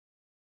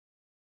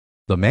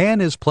The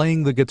man is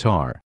playing the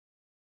guitar.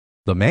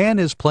 The man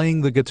is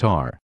playing the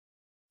guitar.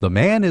 The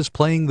man is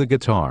playing the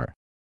guitar.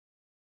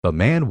 The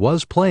man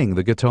was playing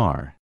the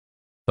guitar.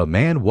 The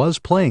man was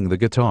playing the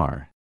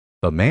guitar.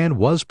 The man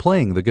was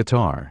playing the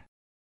guitar.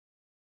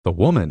 The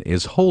woman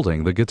is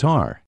holding the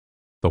guitar.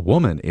 The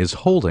woman is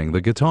holding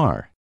the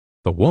guitar.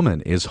 The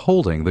woman is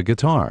holding the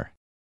guitar.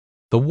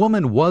 The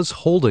woman was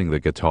holding the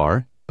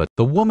guitar, but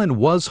the woman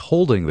was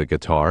holding the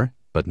guitar,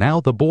 but now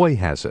the boy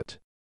has it.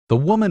 The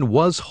woman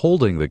was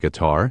holding the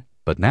guitar,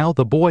 but now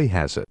the boy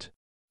has it.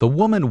 The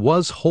woman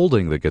was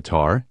holding the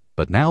guitar,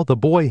 but now the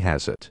boy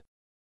has it.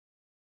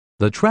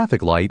 The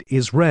traffic light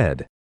is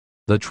red.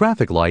 The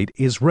traffic light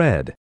is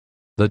red.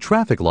 The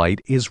traffic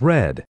light is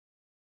red.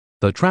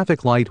 The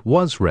traffic light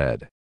was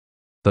red.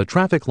 The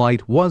traffic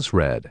light was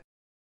red.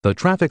 The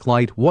traffic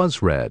light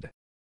was red.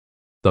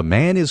 The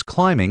man is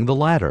climbing the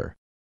ladder.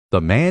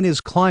 The man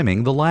is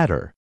climbing the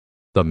ladder.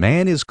 The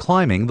man is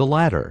climbing the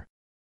ladder.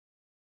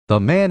 The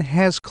man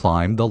has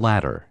climbed the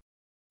ladder.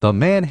 The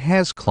man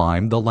has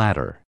climbed the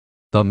ladder.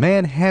 The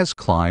man has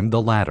climbed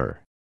the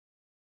ladder.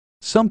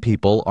 Some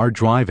people are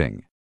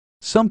driving.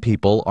 Some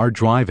people are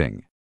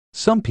driving.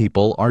 Some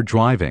people are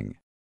driving.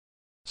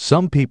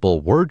 Some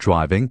people were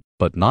driving,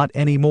 but not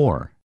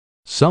anymore.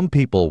 Some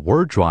people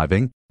were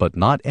driving, but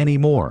not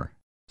anymore.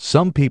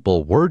 Some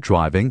people were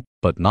driving,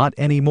 but not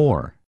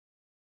anymore.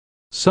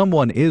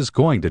 Someone is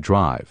going to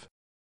drive.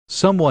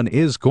 Someone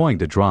is going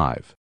to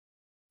drive.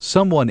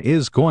 Someone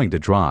is going to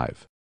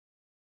drive.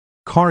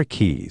 Car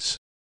keys.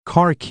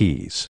 Car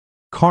keys.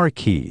 Car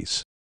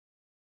keys.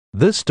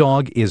 This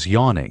dog is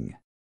yawning.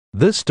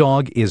 This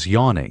dog is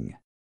yawning.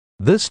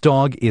 This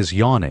dog is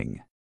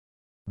yawning.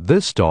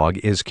 This dog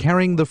is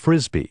carrying the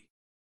frisbee.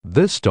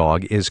 This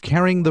dog is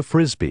carrying the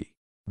frisbee.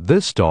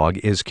 This dog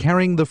is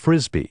carrying the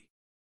frisbee.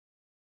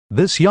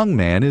 This young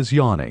man is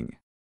yawning.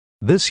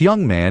 This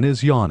young man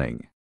is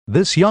yawning.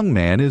 This young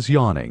man is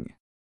yawning.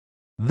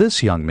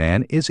 This young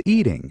man is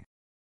eating.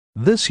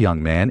 This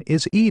young man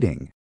is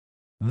eating.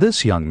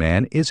 This young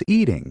man is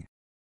eating.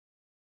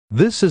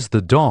 This is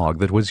the dog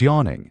that was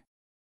yawning.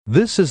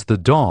 This is the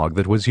dog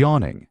that was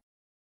yawning.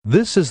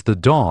 This is the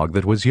dog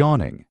that was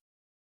yawning.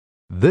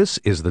 This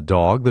is the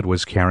dog that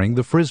was carrying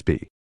the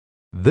frisbee.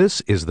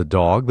 This is the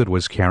dog that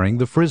was carrying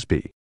the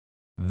frisbee.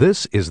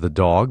 This is the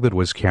dog that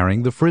was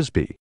carrying the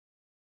frisbee.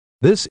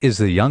 This is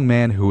the young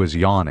man who is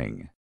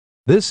yawning.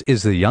 This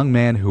is the young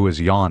man who is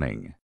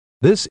yawning.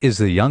 This is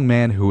the young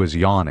man who is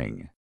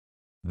yawning.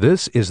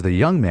 This is the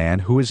young man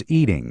who is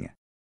eating.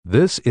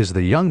 This is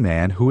the young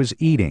man who is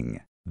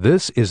eating.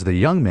 This is the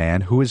young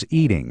man who is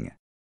eating.